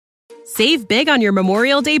Save big on your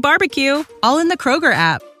Memorial Day barbecue, all in the Kroger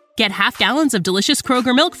app. Get half gallons of delicious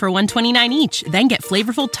Kroger milk for $1.29 each. Then get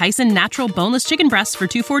flavorful Tyson natural boneless chicken breasts for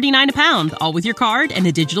 $2.49 a pound, all with your card and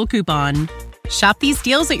a digital coupon. Shop these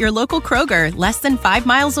deals at your local Kroger, less than 5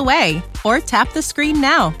 miles away. Or tap the screen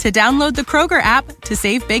now to download the Kroger app to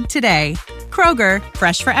save big today. Kroger,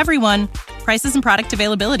 fresh for everyone. Prices and product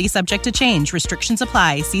availability subject to change. Restrictions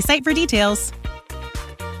apply. See site for details.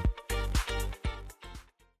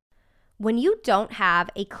 When you don't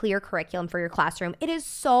have a clear curriculum for your classroom, it is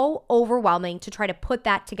so overwhelming to try to put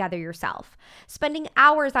that together yourself. Spending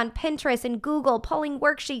hours on Pinterest and Google pulling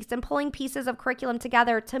worksheets and pulling pieces of curriculum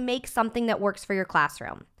together to make something that works for your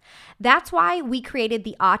classroom. That's why we created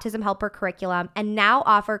the Autism Helper curriculum and now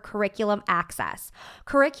offer Curriculum Access.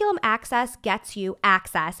 Curriculum Access gets you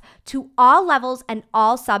access to all levels and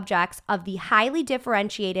all subjects of the highly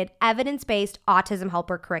differentiated, evidence-based Autism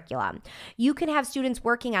Helper curriculum. You can have students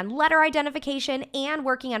working on letter identification and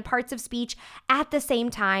working on parts of speech at the same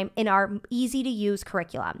time in our easy-to-use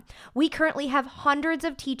curriculum. We currently have hundreds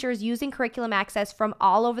of teachers using Curriculum Access from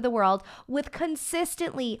all over the world with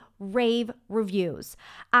consistently rave reviews.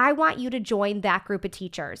 I want you to join that group of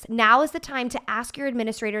teachers. Now is the time to ask your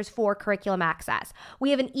administrators for Curriculum Access.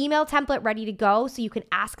 We have an email template ready to go so you can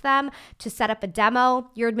ask them to set up a demo.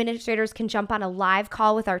 Your administrators can jump on a live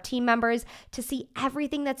call with our team members to see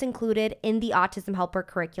everything that's included in the Autism Helper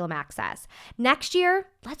Curriculum Access. Next year,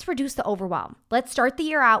 let's reduce the overwhelm. Let's start the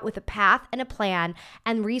year out with a path and a plan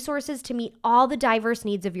and resources to meet all the diverse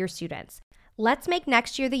needs of your students. Let's make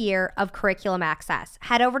next year the year of Curriculum Access.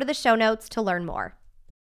 Head over to the show notes to learn more.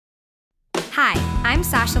 Hi, I'm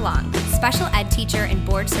Sasha Long, special ed teacher and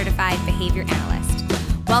board-certified behavior analyst.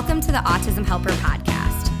 Welcome to the Autism Helper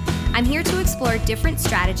podcast. I'm here to explore different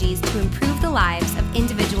strategies to improve the lives of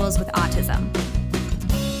individuals with autism.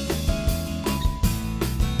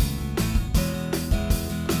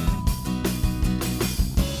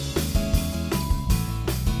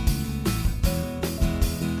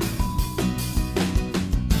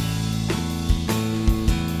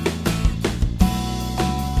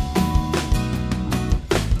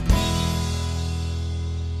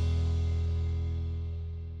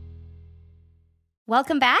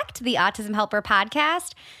 Welcome back to the Autism Helper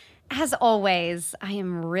podcast. As always, I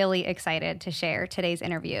am really excited to share today's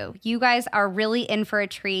interview. You guys are really in for a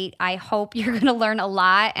treat. I hope you're going to learn a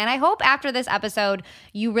lot. And I hope after this episode,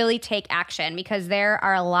 you really take action because there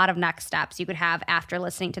are a lot of next steps you could have after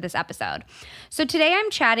listening to this episode. So today I'm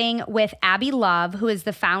chatting with Abbey Love, who is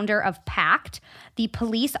the founder of PACT, the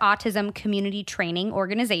Police Autism Community Training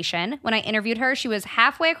Organization. When I interviewed her, she was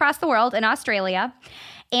halfway across the world in Australia.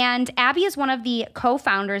 And Abbey is one of the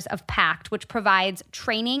co-founders of PACT, which provides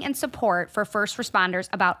training and support for first responders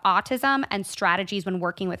about autism and strategies when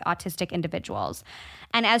working with autistic individuals.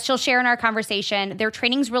 And as she'll share in our conversation, their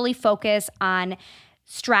trainings really focus on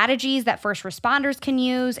strategies that first responders can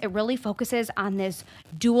use. It really focuses on this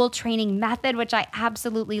dual training method, which I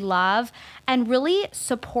absolutely love, and really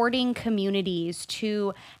supporting communities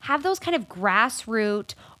to have those kind of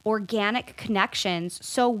grassroots organic connections.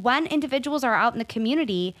 So when individuals are out in the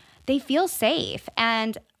community, they feel safe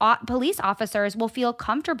and police officers will feel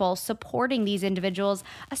comfortable supporting these individuals,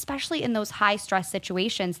 especially in those high stress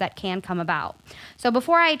situations that can come about. So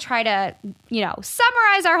before I try to,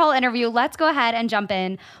 summarize our whole interview, let's go ahead and jump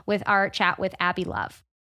in with our chat with Abbey Love.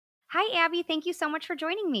 Hi, Abbey. Thank you so much for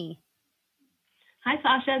joining me. Hi,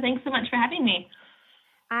 Sasha. Thanks so much for having me.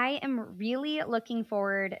 I am really looking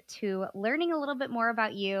forward to learning a little bit more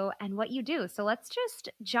about you and what you do. So let's just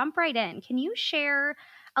jump right in. Can you share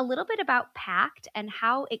a little bit about PACT and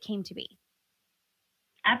how it came to be?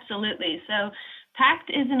 Absolutely. So PACT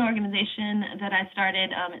is an organization that I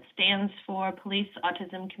started. It stands for Police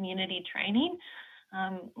Autism Community Training.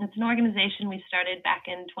 It's an organization we started back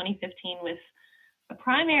in 2015 with a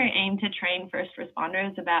primary aim to train first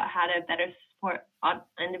responders about how to better support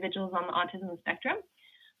individuals on the autism spectrum.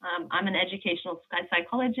 I'm an educational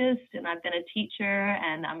psychologist, and I've been a teacher,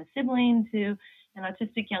 and I'm a sibling to an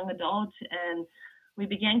autistic young adult. And we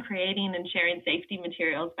began creating and sharing safety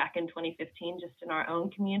materials back in 2015, just in our own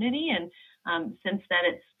community. And since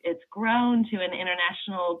then, it's grown to an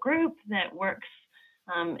international group that works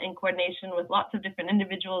in coordination with lots of different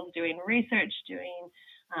individuals, doing research,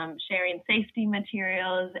 sharing safety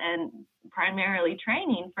materials, and primarily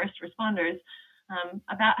training first responders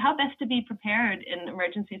about how best to be prepared in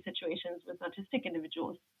emergency situations with autistic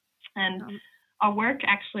individuals. And our work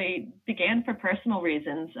actually began for personal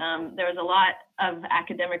reasons. There was a lot of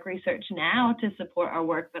academic research now to support our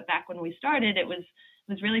work, but back when we started, it was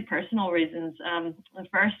really personal reasons. The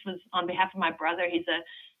first was on behalf of my brother. He's a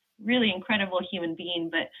really incredible human being,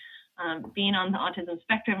 but being on the autism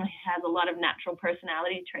spectrum, he has a lot of natural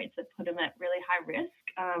personality traits that put him at really high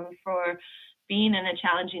risk for being in a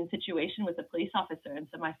challenging situation with a police officer. And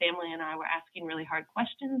so my family and I were asking really hard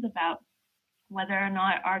questions about whether or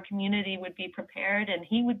not our community would be prepared and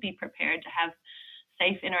he would be prepared to have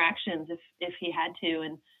safe interactions if he had to.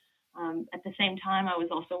 And at the same time, I was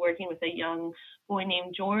also working with a young boy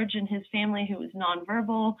named George and his family who was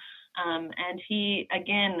nonverbal. And he,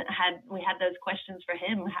 again, we had those questions for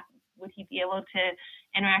him. Would he be able to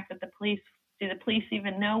interact with the police? Do the police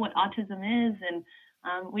even know what autism is? And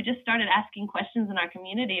we just started asking questions in our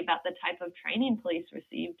community about the type of training police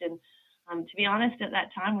received. And to be honest, at that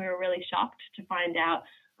time, we were really shocked to find out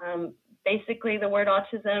basically the word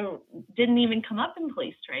autism didn't even come up in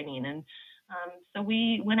police training. And so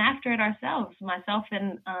we went after it ourselves. Myself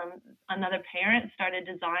and another parent started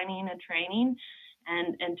designing a training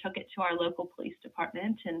and took it to our local police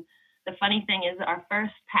department. And the funny thing is our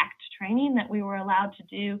first PACT training that we were allowed to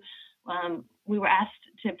do, we were asked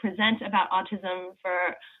to present about autism for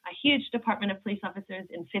a huge department of police officers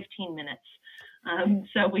in 15 minutes.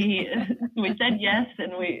 So we said yes,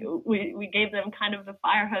 and we gave them kind of the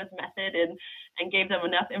fire hose method and gave them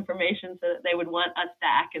enough information so that they would want us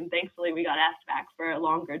back. And thankfully, we got asked back for a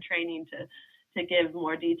longer training to give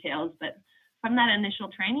more details. But from that initial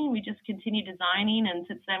training, we just continued designing, and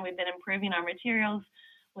since then we've been improving our materials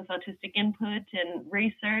with autistic input and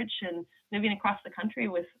research, and moving across the country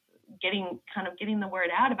with getting the word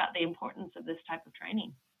out about the importance of this type of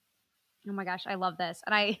training. Oh my gosh, I love this.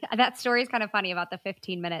 And that story is kind of funny about the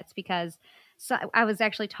 15 minutes because I was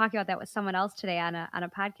actually talking about that with someone else today on a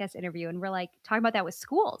podcast interview, and we're like talking about that with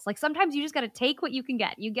schools. Like sometimes you just got to take what you can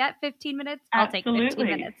get. You get 15 minutes, I'll Absolutely. take 15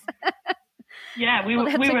 minutes. Yeah, we were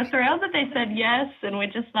thrilled that they said yes, and we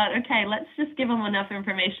just thought, okay, let's just give them enough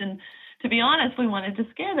information. To be honest, we wanted to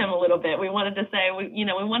scare them a little bit. We wanted to say, we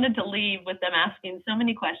wanted to leave with them asking so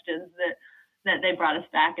many questions that they brought us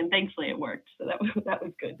back, and thankfully it worked. So that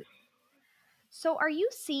was good. So are you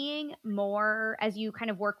seeing more, as you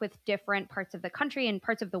kind of work with different parts of the country and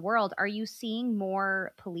parts of the world, are you seeing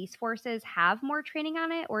more police forces have more training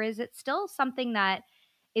on it, or is it still something that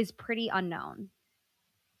is pretty unknown?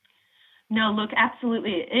 No, look,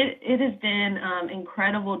 absolutely. It has been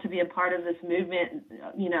incredible to be a part of this movement,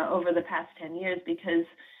 over the past 10 years, because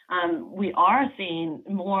we are seeing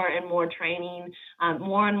more and more training,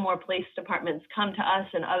 more and more police departments come to us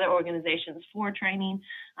and other organizations for training,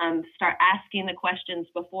 start asking the questions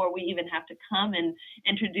before we even have to come and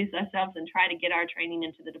introduce ourselves and try to get our training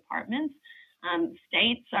into the departments.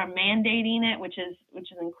 States are mandating it, which is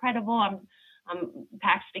incredible.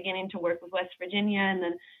 PACT's beginning to work with West Virginia and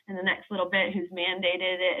then in the next little bit who's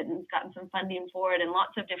mandated it and gotten some funding for it, and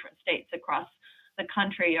lots of different states across the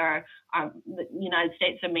country the United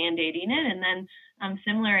States are mandating it, and then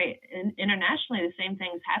similarly internationally the same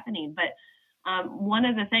thing's happening. But one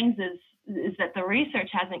of the things is that the research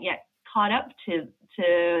hasn't yet caught up to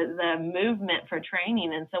the movement for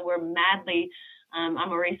training, and so we're madly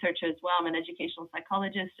I'm a researcher as well. I'm an educational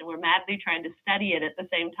psychologist, and we're madly trying to study it at the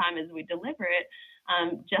same time as we deliver it,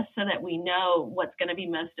 just so that we know what's going to be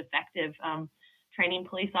most effective. Training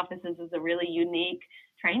police officers is a really unique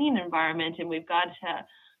training environment, and we've got to,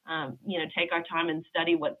 take our time and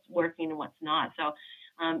study what's working and what's not. So,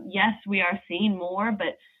 yes, we are seeing more,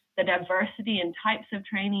 but the diversity in types of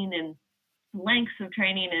training and lengths of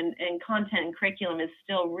training and content and curriculum is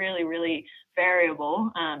still really, really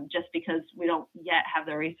variable, just because we don't yet have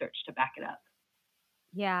the research to back it up.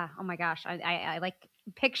 Yeah. Oh my gosh. I like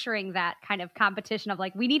picturing that kind of competition of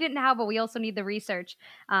like, we need it now, but we also need the research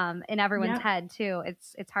in everyone's head too.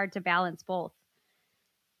 It's hard to balance both.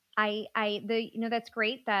 That's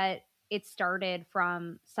great that it started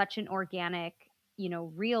from such an organic,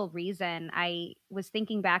 real reason. I was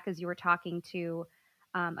thinking back as you were talking to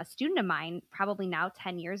a student of mine, probably now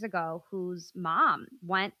 10 years ago, whose mom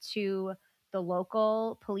went to the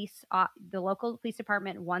local police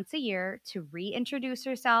department once a year to reintroduce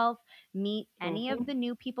herself, meet any of the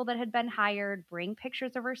new people that had been hired, bring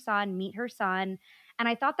pictures of her son, meet her son. And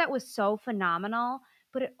I thought that was so phenomenal,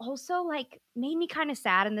 but it also made me kind of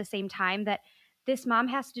sad in the same time that this mom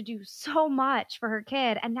has to do so much for her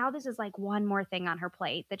kid. And now this is one more thing on her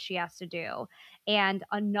plate that she has to do and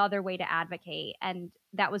another way to advocate. And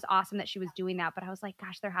that was awesome that she was doing that. But I was like,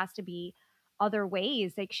 gosh, there has to be other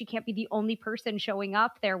ways. She can't be the only person showing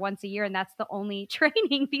up there once a year. And that's the only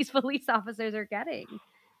training these police officers are getting.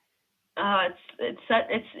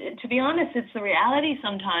 It's to be honest, it's the reality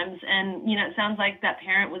sometimes. And, it sounds like that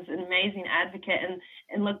parent was an amazing advocate.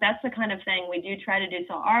 And look, that's the kind of thing we do try to do.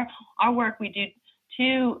 So our work, we do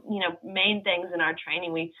two, main things in our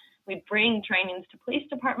training. we bring trainings to police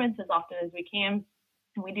departments as often as we can.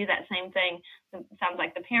 And we do that same thing. It sounds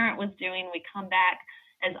like the parent was doing. We come back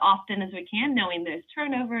as often as we can, knowing there's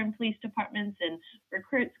turnover in police departments and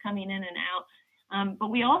recruits coming in and out. But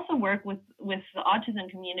we also work with the autism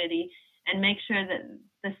community and make sure that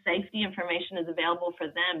the safety information is available for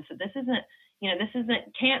them. So this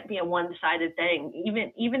can't be a one-sided thing.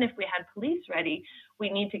 Even if we had police ready, we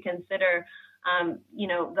need to consider,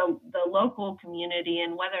 the local community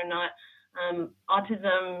and whether or not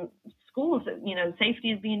autism schools,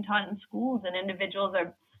 safety is being taught in schools and individuals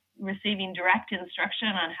are receiving direct instruction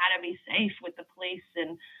on how to be safe with the police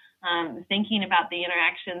and thinking about the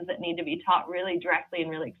interactions that need to be taught really directly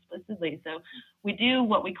and really explicitly. So we do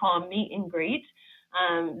what we call a meet and greet.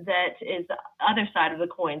 That is the other side of the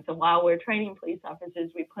coin. So while we're training police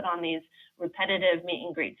officers, we put on these repetitive meet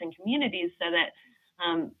and greets in communities so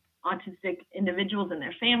that autistic individuals and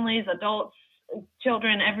their families, adults,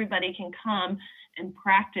 children, everybody can come and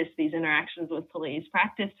practice these interactions with police,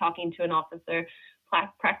 practice talking to an officer,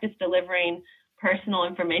 practice delivering personal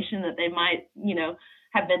information that they might,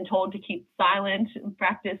 have been told to keep silent,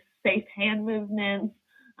 practice safe hand movements,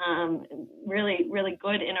 really, really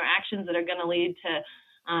good interactions that are going to lead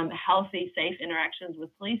to healthy, safe interactions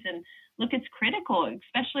with police. And look, it's critical,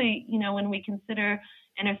 especially, when we consider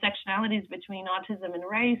intersectionalities between autism and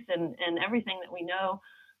race and everything that we know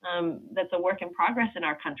that's a work in progress in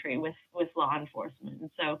our country with law enforcement.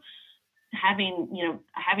 And so having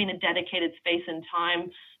a dedicated space and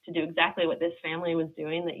time to do exactly what this family was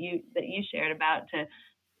doing that you shared about, to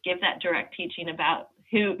give that direct teaching about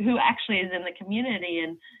who actually is in the community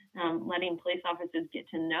and letting police officers get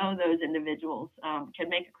to know those individuals can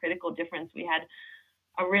make a critical difference. We had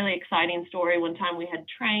a really exciting story one time. We had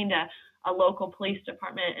trained a local police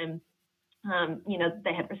department and,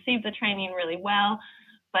 they had received the training really well,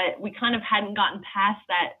 but we kind of hadn't gotten past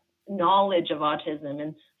that knowledge of autism.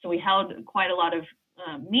 And so we held quite a lot of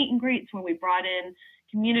meet and greets where we brought in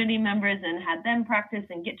community members and had them practice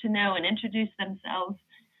and get to know and introduce themselves.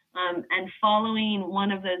 And following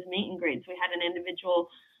one of those meet and greets, we had an individual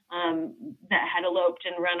that had eloped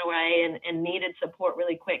and run away and needed support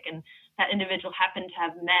really quick. And that individual happened to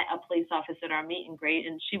have met a police officer at our meet and greet,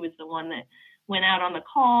 and she was the one that went out on the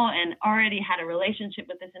call and already had a relationship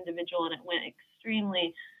with this individual, and it went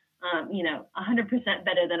extremely 100%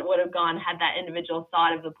 better than it would have gone had that individual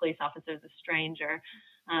thought of the police officer as a stranger.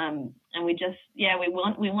 And we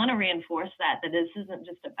want to reinforce that this isn't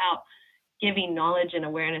just about giving knowledge and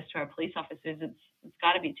awareness to our police officers. It's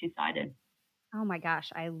got to be two-sided. Oh my gosh,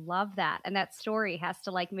 I love that. And that story has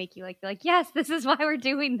to make you be like, yes, this is why we're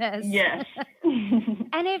doing this. Yes.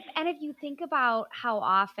 And if you think about how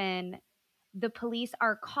often the police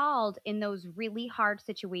are called in those really hard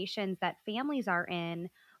situations that families are in,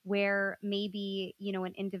 where maybe,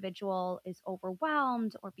 an individual is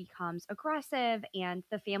overwhelmed or becomes aggressive and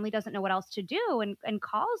the family doesn't know what else to do and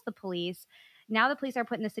calls the police. Now the police are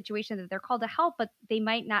put in the situation that they're called to help, but they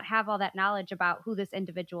might not have all that knowledge about who this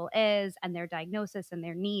individual is and their diagnosis and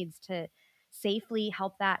their needs to safely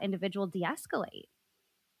help that individual de-escalate.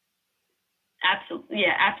 Absolutely.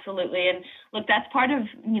 Yeah, absolutely. And look, that's part of,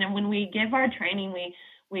 when we give our training,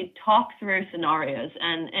 we talk through scenarios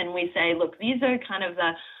and we say, look, these are kind of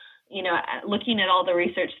the, looking at all the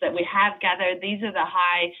research that we have gathered, these are the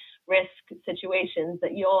high risk situations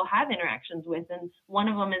that you'll have interactions with. And one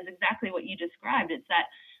of them is exactly what you described. It's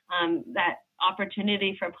that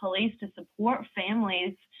opportunity for police to support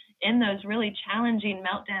families in those really challenging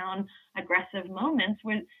meltdown, aggressive moments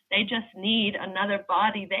where they just need another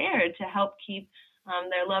body there to help keep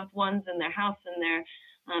their loved ones in their house and their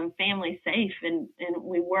family safe. And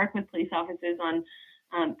we work with police officers on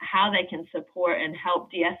how they can support and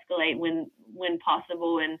help de-escalate when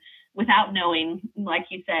possible, and without knowing, like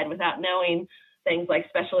you said, without knowing things like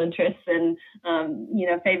special interests and,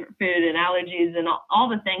 favorite food and allergies and all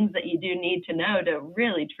the things that you do need to know to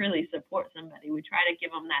really, truly support somebody. We try to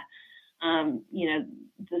give them that,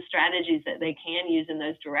 the strategies that they can use in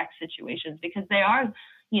those direct situations, because they are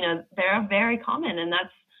very common. And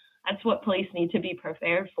that's what police need to be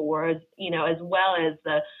prepared for, as well as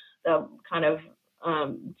the kind of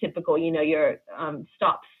typical, your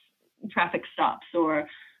stops, traffic stops, or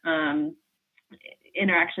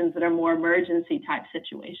interactions that are more emergency type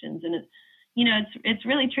situations. And it's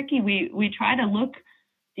really tricky. We try to look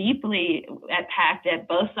deeply at PACT at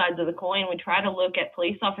both sides of the coin. We try to look at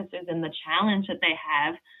police officers and the challenge that they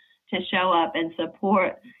have to show up and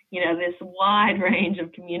support, this wide range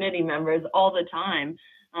of community members all the time,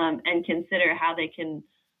 and consider how they can,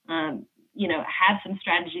 have some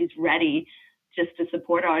strategies ready just to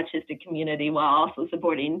support our autistic community while also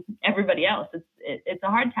supporting everybody else. It's a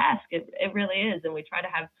hard task. It really is. And we try to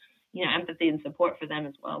have, empathy and support for them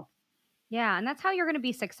as well. Yeah. And that's how you're going to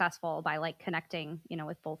be successful, by like connecting,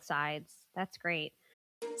 with both sides. That's great.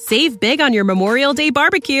 Save big on your Memorial Day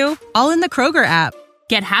barbecue, all in the Kroger app.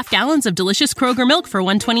 Get half gallons of delicious Kroger milk for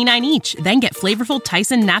 $1.29 each. Then get flavorful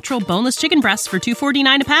Tyson natural boneless chicken breasts for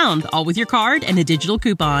 $2.49 a pound, all with your card and a digital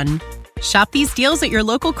coupon. Shop these deals at your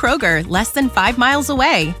local Kroger, less than 5 miles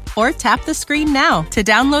away. Or tap the screen now to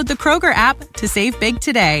download the Kroger app to save big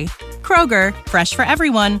today. Kroger, fresh for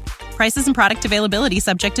everyone. Prices and product availability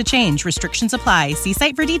subject to change. Restrictions apply. See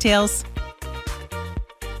site for details.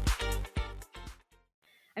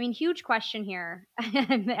 I mean, huge question here. I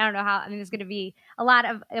don't know how, there's going to be a lot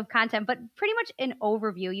of content, but pretty much an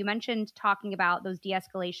overview. You mentioned talking about those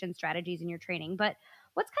de-escalation strategies in your training, but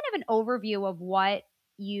what's kind of an overview of what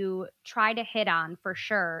you try to hit on for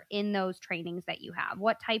sure in those trainings that you have?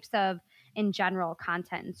 What types of, in general,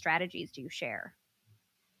 content and strategies do you share?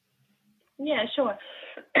 Yeah, sure.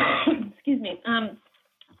 Excuse me.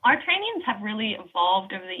 Our trainings have really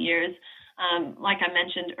evolved over the years. Like I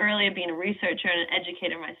mentioned earlier, being a researcher and an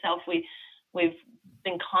educator myself, we've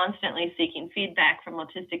been constantly seeking feedback from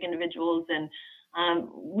autistic individuals, and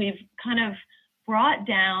we've kind of brought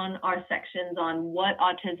down our sections on what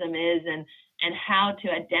autism is and how to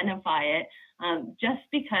identify it, just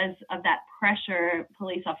because of that pressure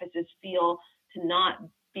police officers feel to not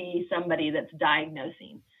be somebody that's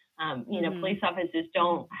diagnosing. Police officers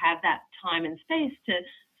don't have that time and space to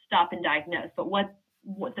stop and diagnose, but what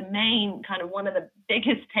the main kind of one of the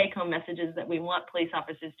biggest take-home messages that we want police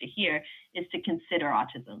officers to hear is to consider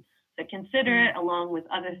autism. So consider it along with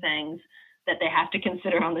other things that they have to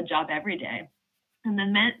consider on the job every day. And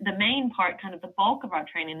then the main part, kind of the bulk of our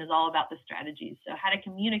training, is all about the strategies. So how to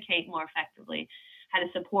communicate more effectively, how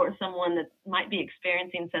to support someone that might be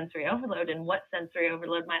experiencing sensory overload and what sensory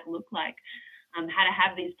overload might look like, how to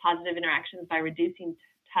have these positive interactions by reducing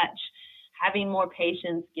touch, having more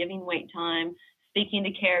patience, giving wait time, speaking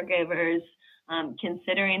to caregivers,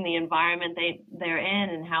 considering the environment they're in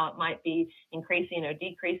and how it might be increasing or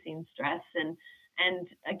decreasing stress. And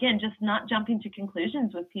again, just not jumping to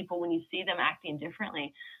conclusions with people when you see them acting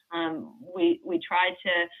differently. We try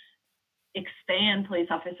to expand police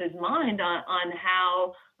officers' mind on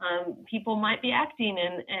how people might be acting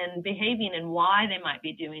and behaving and why they might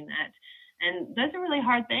be doing that. And those are really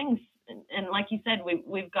hard things. And like you said,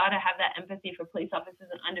 we've got to have that empathy for police officers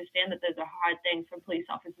and understand that those are hard things for police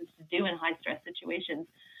officers to do in high stress situations.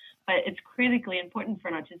 But it's critically important for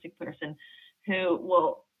an autistic person who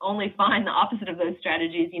will only find the opposite of those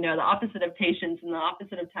strategies, the opposite of patience and the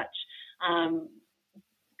opposite of touch,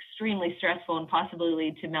 extremely stressful and possibly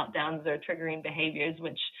lead to meltdowns or triggering behaviors,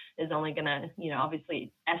 which is only going to,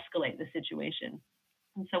 obviously escalate the situation.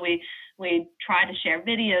 And so we try to share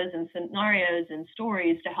videos and scenarios and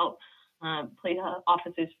stories to help police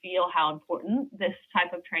officers feel how important this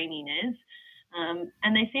type of training is.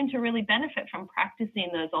 And they seem to really benefit from practicing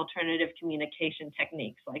those alternative communication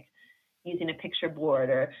techniques, like using a picture board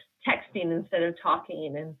or texting instead of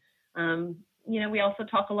talking. And, we also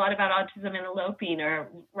talk a lot about autism and eloping or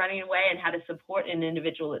running away and how to support an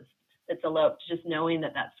individual that's eloped, just knowing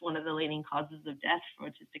that that's one of the leading causes of death for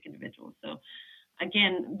autistic individuals. So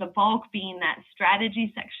again, the bulk being that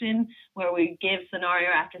strategy section where we give scenario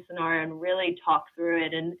after scenario and really talk through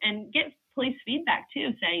it and get police feedback too,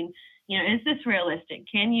 saying, is this realistic?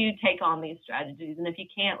 Can you take on these strategies? And if you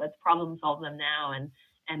can't, let's problem solve them now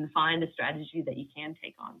and find a strategy that you can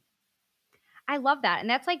take on. I love that. And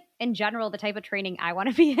that's like, in general, the type of training I want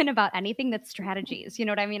to be in about anything that's strategies. You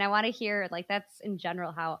know what I mean? I want to hear, like, that's in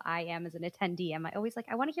general how I am as an attendee. I'm always like,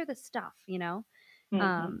 I want to hear this stuff,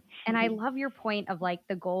 And I love your point of like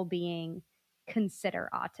the goal being consider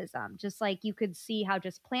autism. Just like you could see how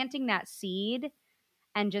just planting that seed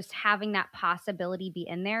and just having that possibility be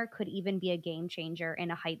in there could even be a game changer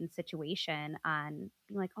in a heightened situation on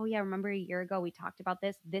being like, oh yeah, remember a year ago we talked about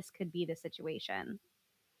this? This could be the situation.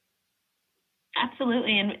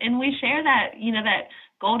 Absolutely. And we share that, that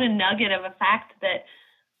golden nugget of a fact that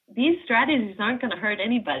these strategies aren't going to hurt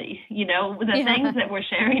anybody. The things that we're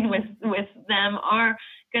sharing with them are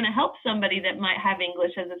going to help somebody that might have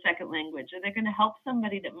English as a second language, or they're going to help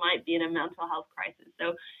somebody that might be in a mental health crisis.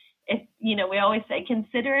 So if, we always say,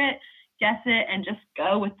 consider it, guess it, and just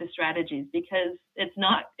go with the strategies, because it's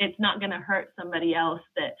not going to hurt somebody else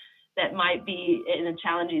that might be in a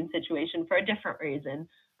challenging situation for a different reason,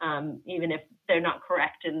 even if they're not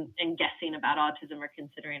correct in guessing about autism or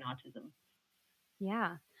considering autism.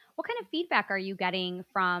 Yeah. What kind of feedback are you getting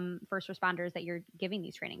from first responders that you're giving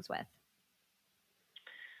these trainings with?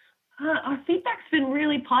 Our feedback's been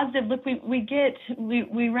really positive. Look,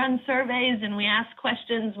 we run surveys and we ask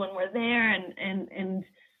questions when we're there, and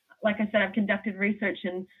like I said, I've conducted research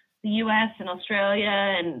in the U.S. and Australia,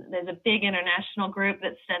 and there's a big international group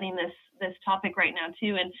that's studying this topic right now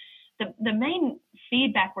too. And the main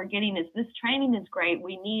feedback we're getting is this training is great.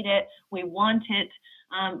 We need it. We want it.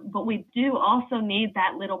 But we do also need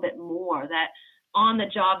that little bit more, that on the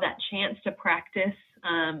job, that chance to practice,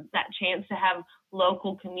 that chance to have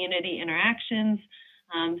local community interactions.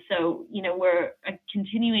 So, we're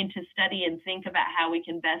continuing to study and think about how we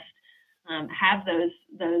can best have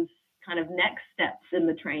those kind of next steps in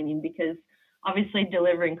the training, because obviously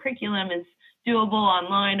delivering curriculum is doable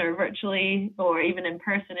online or virtually or even in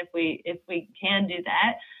person if we can do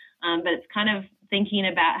that. But it's kind of thinking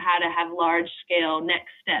about how to have large scale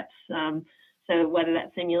next steps. So whether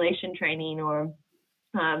that's simulation training or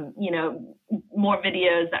more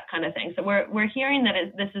videos, that kind of thing. So we're hearing that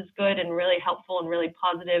this is good and really helpful and really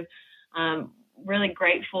positive. Really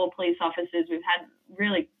grateful police officers. We've had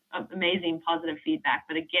really amazing positive feedback,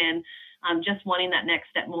 but again, just wanting that next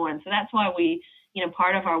step more. And so that's why we,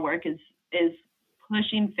 part of our work is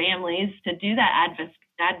pushing families to do that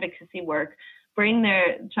advocacy work, bring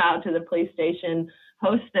their child to the police station,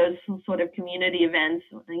 host those sort of community events.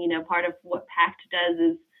 Part of what PACT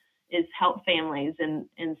does is help families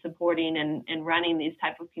in supporting and running these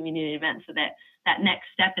type of community events, so that next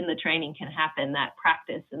step in the training can happen, that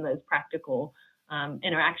practice and those practical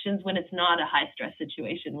interactions when it's not a high stress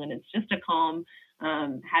situation, when it's just a calm,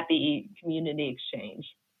 happy community exchange.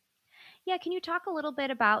 Yeah, can you talk a little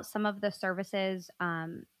bit about some of the services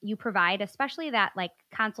you provide, especially that like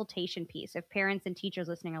consultation piece? If parents and teachers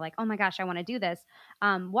listening are like, oh my gosh, I want to do this,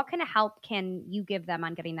 what kind of help can you give them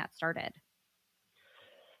on getting that started?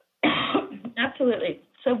 Absolutely.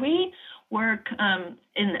 So we work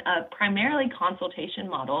in a primarily consultation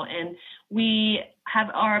model, and we have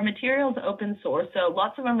our materials open source. So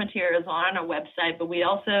lots of our materials are on our website, but we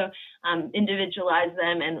also individualize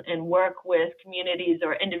them and work with communities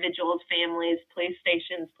or individuals, families, police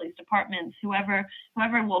stations, police departments, whoever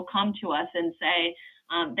will come to us and say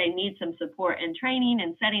they need some support in training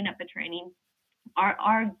and setting up a training.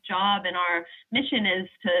 Our job and our mission is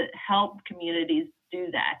to help communities do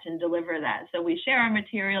that and deliver that. So we share our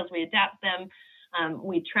materials, we adapt them,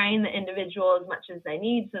 we train the individual as much as they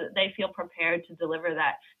need so that they feel prepared to deliver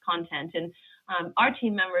that content. And our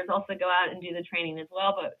team members also go out and do the training as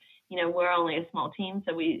well, but we're only a small team,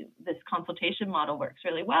 so this consultation model works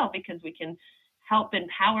really well because we can help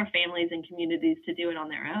empower families and communities to do it on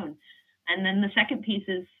their own. And then the second piece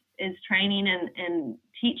is training and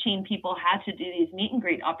teaching people how to do these meet and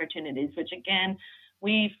greet opportunities, which again,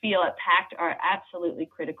 we feel at PACT are absolutely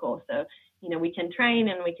critical. So, we can train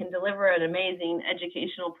and we can deliver an amazing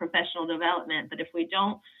educational professional development, but if we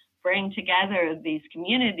don't bring together these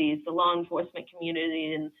communities, the law enforcement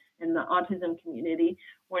community and the autism community,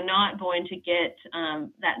 we're not going to get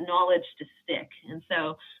that knowledge to stick. And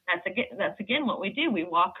so that's again what we do. We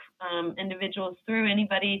walk individuals through.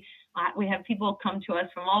 Anybody, we have people come to us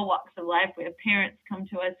from all walks of life. We have parents come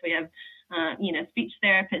to us. We have speech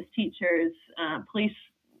therapists, teachers, police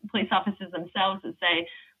officers themselves that say,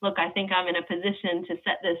 look, I think I'm in a position to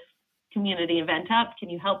set this community event up. Can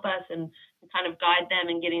you help us? And kind of guide them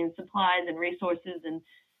in getting supplies and resources and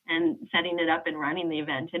setting it up and running the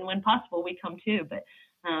event. And when possible, we come too. But,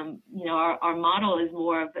 our model is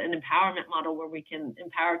more of an empowerment model where we can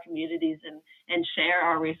empower communities and share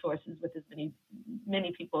our resources with as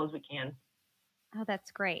many people as we can. Oh,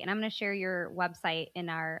 that's great. And I'm going to share your website in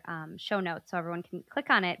our show notes so everyone can click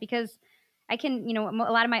on it, because I can, a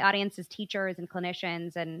lot of my audience is teachers and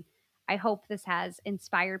clinicians, and I hope this has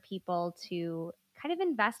inspired people to kind of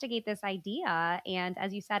investigate this idea and,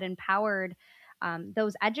 as you said, empowered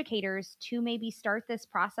those educators to maybe start this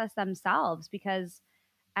process themselves, because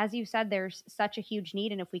as you said, there's such a huge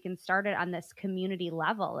need. And if we can start it on this community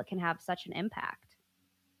level, it can have such an impact.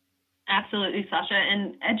 Absolutely, Sasha.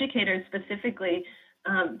 And educators specifically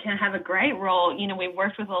can have a great role. We've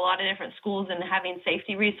worked with a lot of different schools and having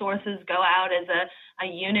safety resources go out as a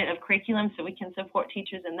unit of curriculum, so we can support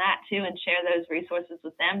teachers in that too and share those resources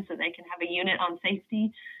with them so they can have a unit on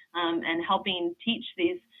safety and helping teach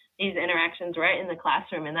these interactions right in the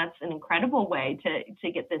classroom. And that's an incredible way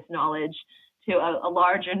to get this knowledge to a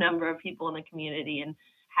larger number of people in the community. And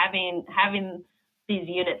having these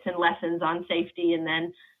units and lessons on safety and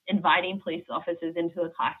then inviting police officers into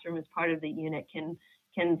the classroom as part of the unit can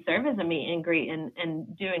serve as a meet and greet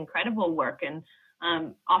and do incredible work. And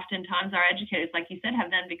oftentimes our educators, like you said,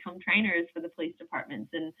 have then become trainers for the police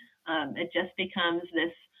departments. And it just becomes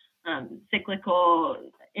this cyclical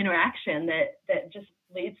interaction that just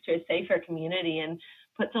leads to a safer community and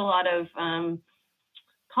puts a lot of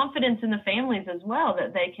confidence in the families as well,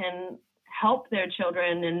 that they can help their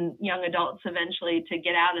children and young adults eventually to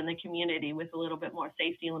get out in the community with a little bit more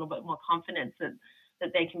safety, a little bit more confidence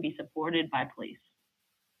that they can be supported by police.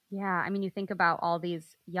 Yeah, I mean, you think about all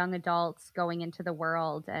these young adults going into the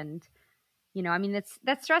world and, I mean,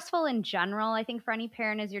 that's stressful in general, I think, for any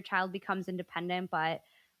parent as your child becomes independent. But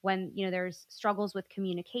when, there's struggles with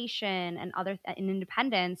communication and and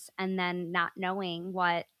independence, and then not knowing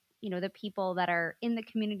what, the people that are in the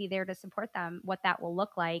community there to support them, what that will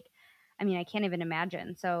look like. I mean, I can't even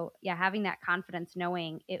imagine. So yeah, having that confidence,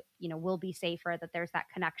 knowing it, will be safer, that there's that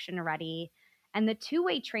connection already. And the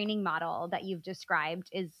two-way training model that you've described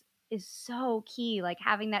is so key, like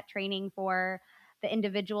having that training for the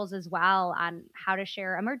individuals as well on how to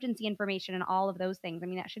share emergency information and all of those things. I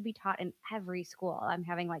mean, that should be taught in every school. I'm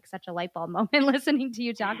having like such a light bulb moment listening to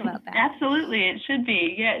you talk about that. Absolutely. It should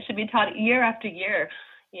be. Yeah, it should be taught year after year,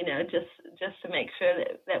 just to make sure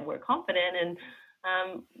that we're confident. And,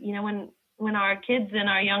 when our kids and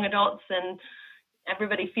our young adults and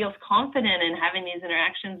everybody feels confident in having these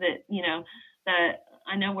interactions, that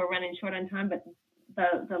I know we're running short on time, but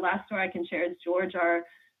the last story I can share is George,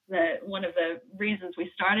 one of the reasons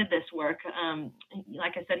we started this work.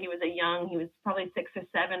 Like I said, he was probably 6 or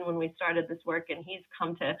 7 when we started this work, and he's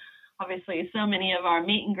come to obviously so many of our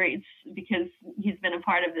meet and greets because he's been a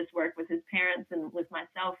part of this work with his parents and with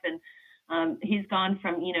myself. And he's gone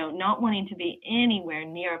from, not wanting to be anywhere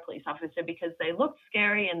near a police officer because they looked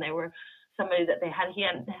scary and they were somebody that he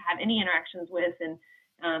hadn't had any interactions with. And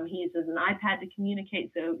he uses an iPad to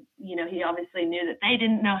communicate. So, he obviously knew that they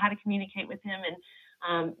didn't know how to communicate with him. And,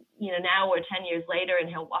 now we're 10 years later and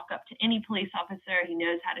he'll walk up to any police officer. He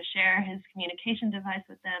knows how to share his communication device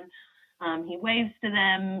with them. He waves to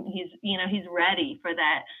them. He's ready for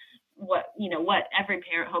that. What every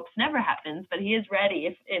parent hopes never happens, but he is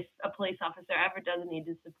ready if a police officer ever does need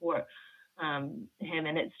to support him.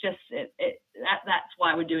 And it's just, that's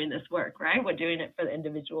why we're doing this work, right? We're doing it for the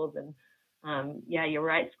individuals. And you're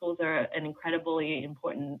right. Schools are an incredibly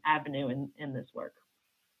important avenue in this work.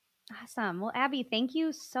 Awesome. Well, Abbey, thank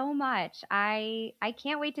you so much. I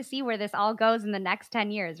can't wait to see where this all goes in the next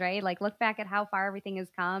 10 years, right? Like look back at how far everything has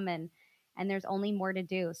come and there's only more to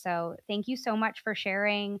do. So thank you so much for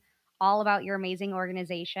sharing all about your amazing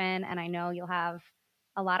organization. And I know you'll have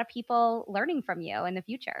a lot of people learning from you in the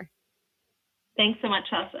future. Thanks so much,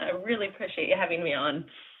 Chelsea. I really appreciate you having me on.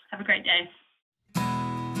 Have a great day.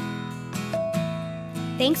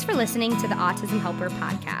 Thanks for listening to the Autism Helper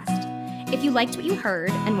podcast. If you liked what you heard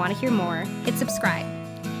and want to hear more, hit subscribe.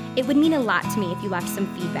 It would mean a lot to me if you left some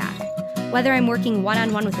feedback. Whether I'm working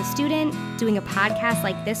one-on-one with a student, doing a podcast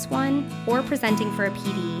like this one, or presenting for a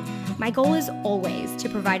PD, my goal is always to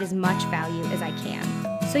provide as much value as I can.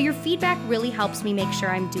 So your feedback really helps me make sure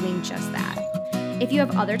I'm doing just that. If you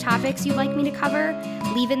have other topics you'd like me to cover,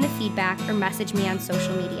 leave in the feedback or message me on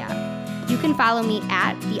social media. You can follow me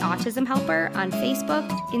at The Autism Helper on Facebook,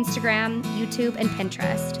 Instagram, YouTube, and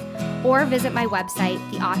Pinterest, or visit my website,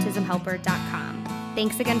 theautismhelper.com.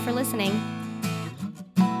 Thanks again for listening.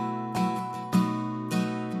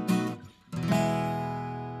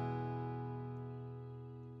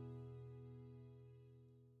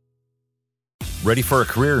 Ready for a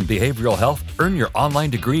career in behavioral health? Earn your online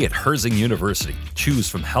degree at Herzing University. Choose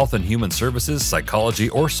from health and human services, psychology,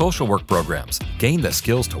 or social work programs. Gain the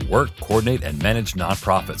skills to work, coordinate, and manage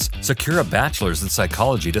nonprofits. Secure a bachelor's in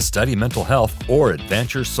psychology to study mental health, or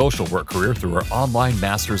advance your social work career through our online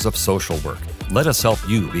Masters of Social Work. Let us help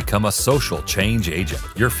you become a social change agent.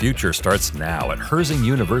 Your future starts now at Herzing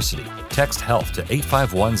University. Text HEALTH to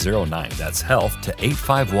 85109. That's HEALTH to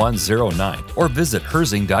 85109. Or visit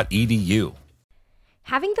herzing.edu.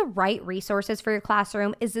 Having the right resources for your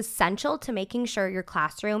classroom is essential to making sure your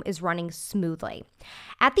classroom is running smoothly.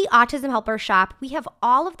 At the Autism Helper Shop, we have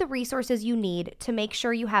all of the resources you need to make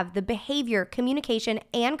sure you have the behavior, communication,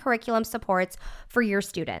 and curriculum supports for your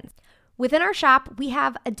students. Within our shop, we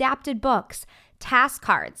have adapted books, task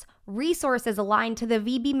cards, resources aligned to the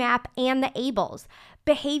VB map and the ABLES,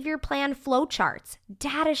 behavior plan flowcharts,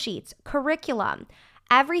 data sheets, curriculum.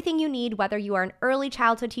 Everything you need, whether you are an early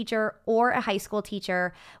childhood teacher or a high school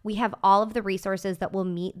teacher, we have all of the resources that will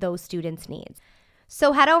meet those students' needs.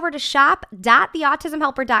 So head over to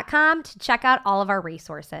shop.theautismhelper.com to check out all of our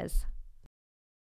resources.